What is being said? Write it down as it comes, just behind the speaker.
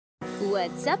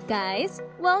What's up, guys?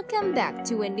 Welcome back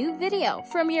to a new video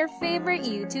from your favorite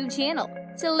YouTube channel,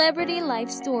 Celebrity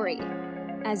Life Story.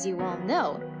 As you all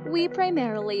know, we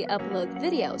primarily upload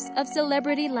videos of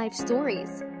celebrity life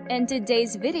stories, and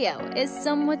today's video is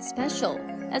somewhat special,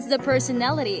 as the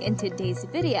personality in today's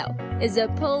video is a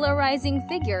polarizing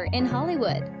figure in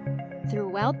Hollywood.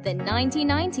 Throughout the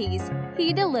 1990s,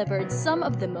 he delivered some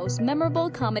of the most memorable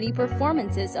comedy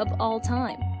performances of all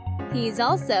time. He's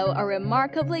also a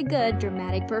remarkably good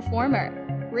dramatic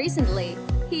performer. Recently,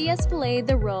 he has played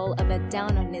the role of a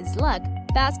down-on-his-luck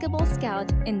basketball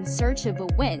scout in search of a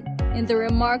win in the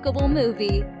remarkable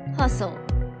movie Hustle.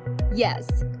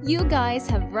 Yes, you guys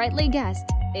have rightly guessed,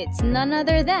 it's none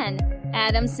other than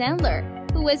Adam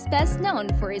Sandler, who is best known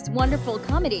for his wonderful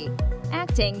comedy,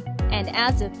 acting, and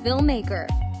as a filmmaker.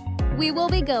 We will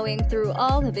be going through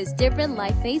all of his different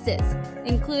life phases,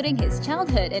 including his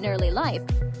childhood and early life,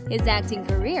 his acting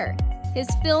career, his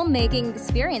filmmaking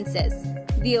experiences,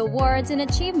 the awards and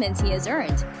achievements he has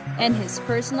earned, and his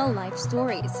personal life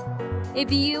stories.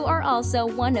 If you are also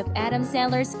one of Adam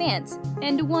Sandler's fans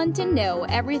and want to know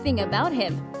everything about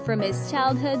him, from his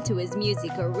childhood to his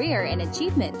music career and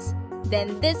achievements,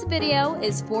 then this video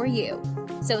is for you.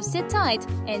 So sit tight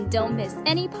and don't miss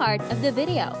any part of the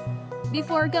video.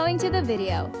 Before going to the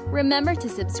video, remember to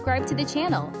subscribe to the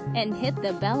channel and hit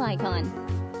the bell icon.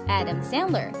 Adam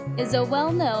Sandler is a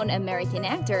well-known American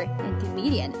actor and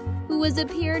comedian who has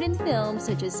appeared in films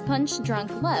such as Punch Drunk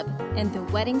Love and The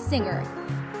Wedding Singer.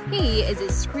 He is a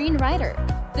screenwriter,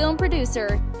 film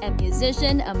producer, and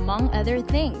musician, among other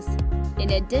things.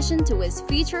 In addition to his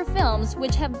feature films,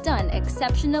 which have done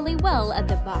exceptionally well at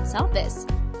the box office,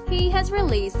 he has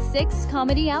released 6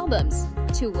 comedy albums,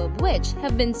 2 of which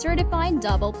have been certified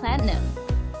double platinum.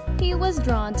 He was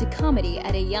drawn to comedy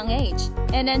at a young age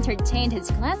and entertained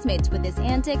his classmates with his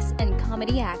antics and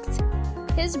comedy acts.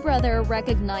 His brother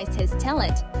recognized his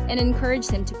talent and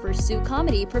encouraged him to pursue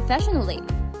comedy professionally.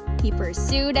 He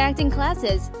pursued acting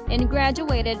classes and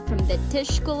graduated from the Tisch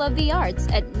School of the Arts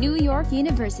at New York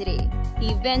University.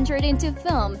 He ventured into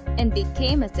film and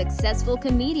became a successful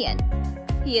comedian.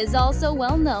 He is also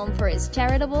well known for his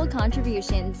charitable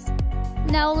contributions.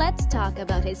 Now let's talk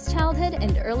about his childhood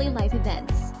and early life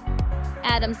events.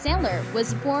 Adam Sandler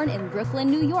was born in Brooklyn,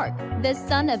 New York, the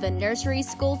son of a nursery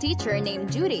school teacher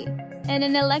named Judy and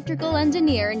an electrical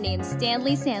engineer named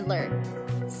Stanley Sandler.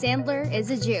 Sandler is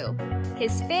a Jew.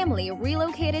 His family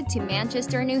relocated to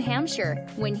Manchester, New Hampshire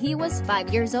when he was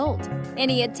 5 years old, and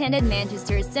he attended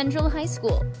Manchester Central High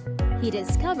School. He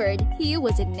discovered he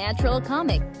was a natural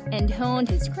comic and honed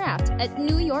his craft at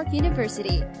New York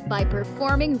University by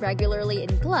performing regularly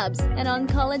in clubs and on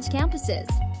college campuses.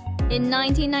 In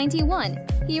 1991,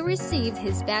 he received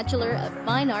his Bachelor of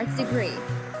Fine Arts degree.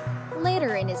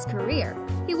 Later in his career,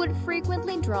 he would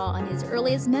frequently draw on his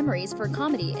earliest memories for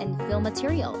comedy and film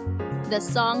material. The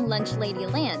song Lunch Lady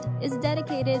Land is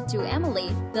dedicated to Emily,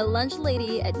 the lunch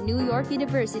lady at New York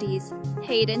University's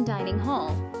Hayden Dining Hall.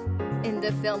 In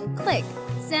the film Click,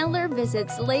 Sandler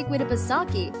visits Lake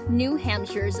Winnipesaukee, New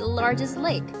Hampshire's largest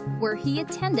lake, where he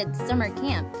attended summer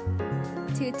camp.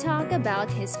 To talk about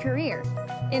his career,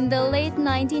 in the late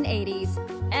 1980s,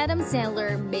 Adam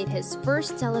Sandler made his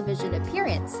first television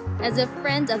appearance as a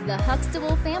friend of the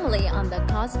Huxtable family on The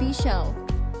Cosby Show.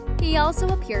 He also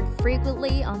appeared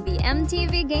frequently on the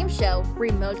MTV game show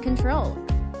Remote Control.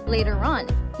 Later on,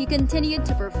 he continued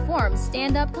to perform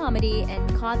stand-up comedy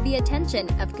and caught the attention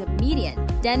of comedian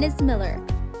Dennis Miller,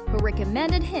 who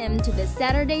recommended him to the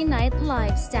Saturday Night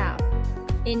Live staff.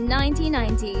 In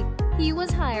 1990, he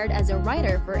was hired as a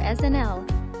writer for SNL.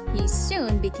 He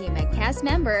soon became a cast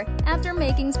member after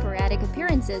making sporadic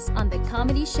appearances on the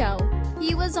comedy show.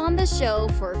 He was on the show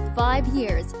for 5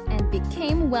 years and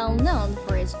became well known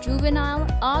for his juvenile,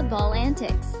 oddball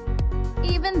antics.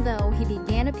 Even though he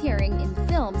began appearing in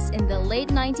films in the late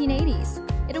 1980s,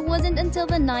 it wasn't until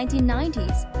the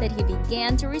 1990s that he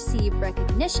began to receive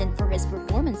recognition for his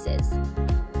performances.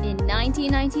 In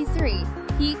 1993,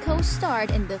 he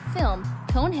co-starred in the film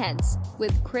Coneheads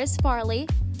with Chris Farley,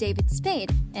 David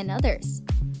Spade, and others.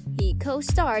 He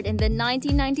co-starred in the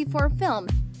 1994 film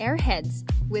Airheads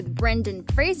with Brendan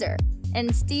Fraser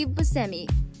and Steve Buscemi.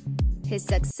 His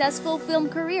successful film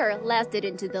career lasted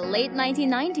into the late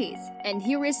 1990s, and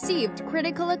he received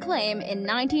critical acclaim in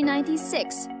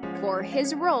 1996 for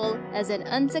his role as an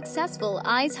unsuccessful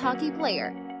ice hockey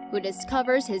player who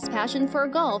discovers his passion for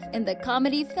golf in the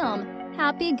comedy film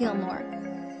Happy Gilmore.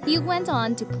 He went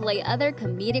on to play other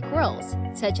comedic roles,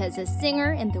 such as a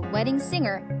singer in The Wedding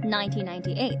Singer,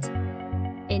 1998.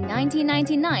 In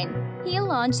 1999, he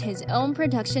launched his own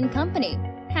production company,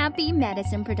 Happy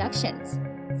Madison Productions.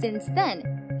 Since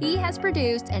then, he has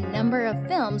produced a number of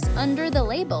films under the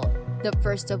label, the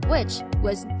first of which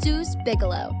was Deuce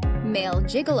Bigalow, Male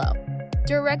Gigolo,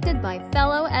 directed by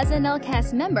fellow SNL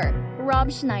cast member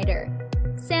Rob Schneider.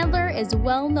 Sandler is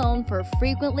well known for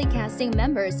frequently casting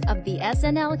members of the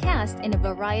SNL cast in a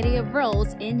variety of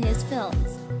roles in his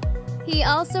films. He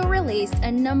also released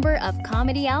a number of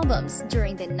comedy albums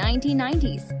during the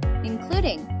 1990s,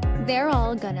 including They're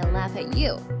All Gonna Laugh at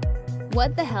You,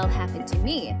 What the Hell Happened to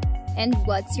Me, and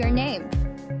What's Your Name?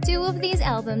 2 of these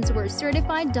albums were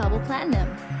certified double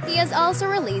platinum. He has also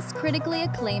released critically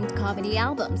acclaimed comedy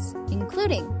albums,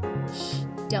 including Shh,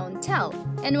 Don't Tell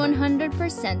and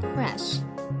 100% Fresh.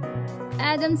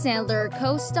 Adam Sandler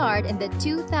co-starred in the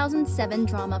 2007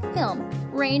 drama film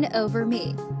Reign Over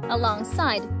Me,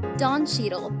 alongside Don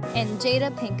Cheadle and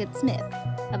Jada Pinkett Smith,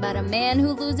 about a man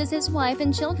who loses his wife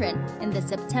and children in the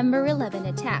September 11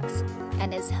 attacks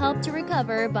and is helped to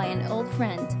recover by an old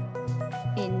friend.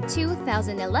 In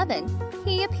 2011,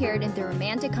 he appeared in the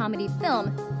romantic comedy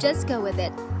film Just Go With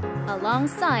It,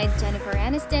 alongside Jennifer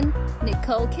Aniston,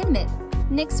 Nicole Kidman,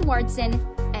 Nick Swardson,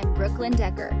 and Brooklyn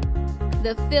Decker.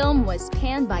 The film was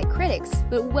panned by critics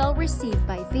but well received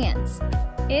by fans.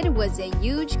 It was a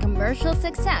huge commercial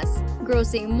success,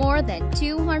 grossing more than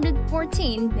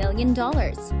 $214 million.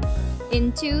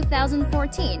 In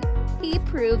 2014, he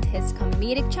proved his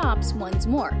comedic chops once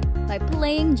more by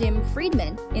playing Jim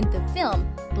Friedman in the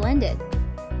film Blended.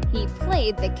 He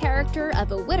played the character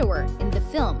of a widower in the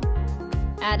film.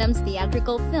 Adam's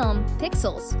theatrical film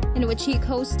Pixels, in which he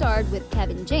co-starred with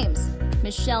Kevin James,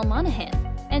 Michelle Monaghan,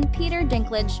 and Peter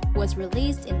Dinklage, was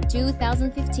released in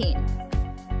 2015.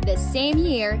 The same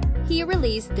year, he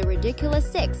released The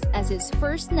Ridiculous Six as his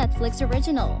first Netflix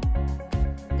original.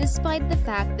 Despite the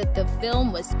fact that the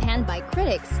film was panned by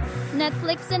critics,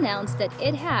 Netflix announced that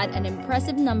it had an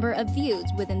impressive number of views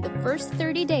within the first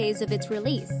 30 days of its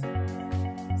release.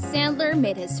 Sandler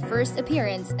made his first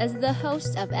appearance as the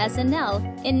host of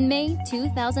SNL in May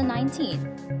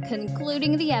 2019,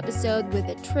 concluding the episode with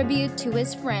a tribute to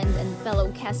his friend and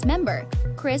fellow cast member,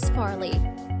 Chris Farley.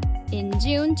 In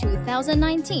June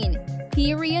 2019,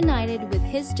 he reunited with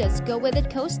his Just Go With It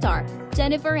co-star,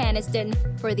 Jennifer Aniston,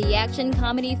 for the action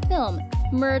comedy film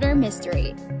Murder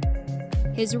Mystery.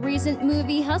 His recent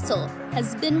movie Hustle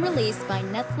has been released by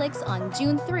Netflix on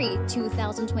June 3,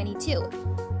 2022.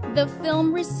 The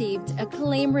film received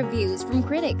acclaimed reviews from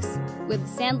critics, with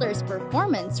Sandler's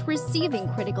performance receiving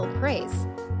critical praise,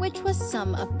 which was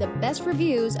some of the best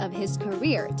reviews of his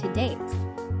career to date.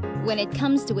 When it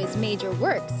comes to his major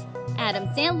works, Adam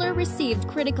Sandler received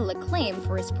critical acclaim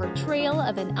for his portrayal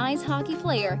of an ice hockey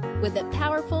player with a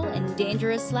powerful and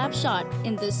dangerous slap shot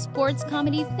in the sports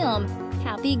comedy film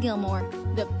Happy Gilmore.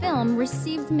 The film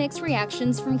received mixed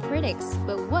reactions from critics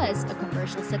but was a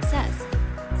commercial success.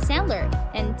 Sandler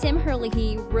and Tim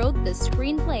Herlihy wrote the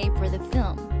screenplay for the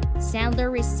film.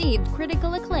 Sandler received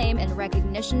critical acclaim and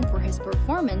recognition for his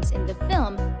performance in the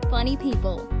film Funny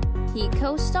People. He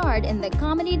co-starred in the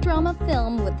comedy drama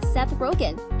film with Seth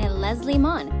Rogen and Leslie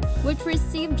Mann, which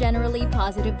received generally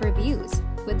positive reviews,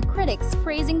 with critics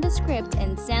praising the script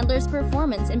and Sandler's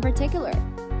performance in particular.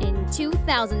 In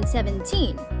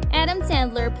 2017, Adam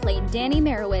Sandler played Danny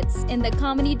Merowitz in the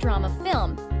comedy drama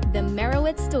film The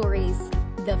Merowitz Stories.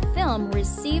 The film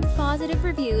received positive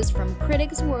reviews from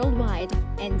critics worldwide,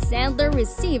 and Sandler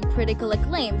received critical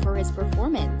acclaim for his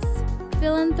performance.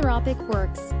 Philanthropic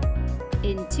works.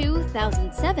 In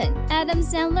 2007, Adam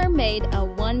Sandler made a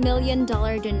 $1 million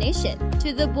donation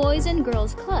to the Boys and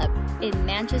Girls Club in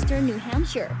Manchester, New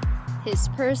Hampshire. His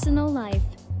personal life.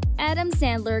 Adam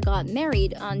Sandler got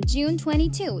married on June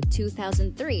 22,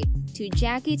 2003, to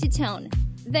Jackie Tutone.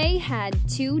 They had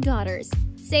 2 daughters,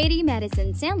 Sadie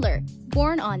Madison Sandler,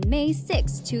 born on May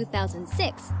 6,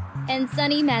 2006, and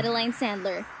Sunny Madeline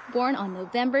Sandler, born on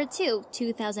November 2,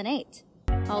 2008.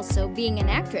 Also being an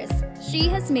actress, she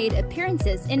has made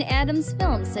appearances in Adam's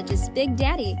films such as Big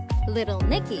Daddy, Little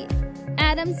Nicky,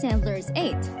 Adam Sandler's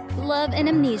 8, Love and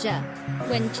Amnesia,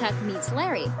 When Chuck Meets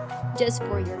Larry, Just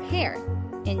for Your Hair,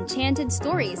 Enchanted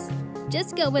Stories,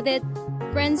 Just Go With It,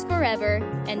 Friends Forever,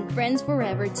 and Friends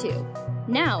Forever 2.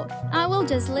 Now, I will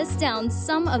just list down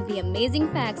some of the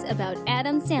amazing facts about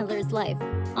Adam Sandler's life.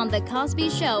 On The Cosby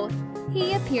Show,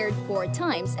 he appeared 4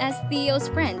 times as Theo's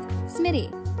friend,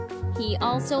 Smitty. He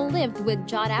also lived with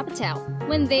Judd Apatow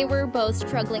when they were both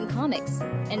struggling comics,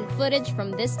 and footage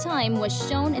from this time was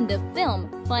shown in the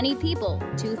film Funny People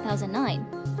 2009.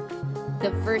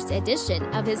 The first edition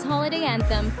of his holiday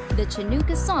anthem, the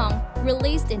Chinooka Song,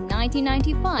 released in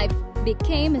 1995,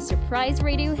 became a surprise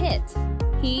radio hit.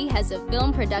 He has a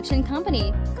film production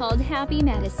company called Happy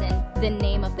Madison. The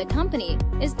name of the company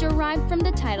is derived from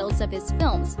the titles of his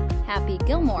films, Happy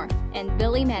Gilmore and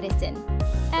Billy Madison.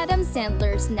 Adam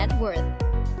Sandler's net worth.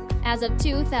 As of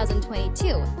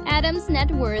 2022, Adam's net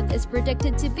worth is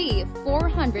predicted to be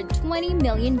 $420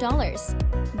 million.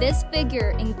 This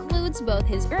figure includes both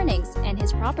his earnings and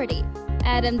his property.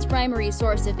 Adam's primary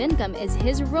source of income is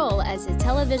his role as a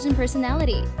television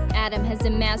personality. Adam has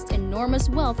amassed enormous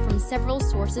wealth from several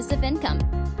sources of income,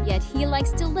 yet he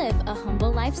likes to live a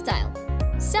humble lifestyle.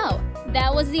 So,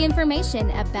 that was the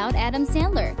information about Adam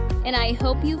Sandler, and I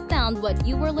hope you found what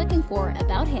you were looking for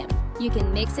about him. You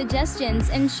can make suggestions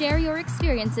and share your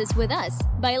experiences with us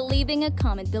by leaving a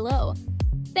comment below.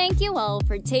 Thank you all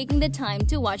for taking the time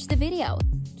to watch the video.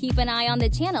 Keep an eye on the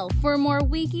channel for more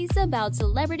wikis about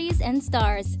celebrities and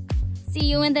stars. See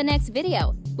you in the next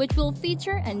video, which will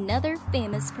feature another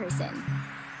famous person.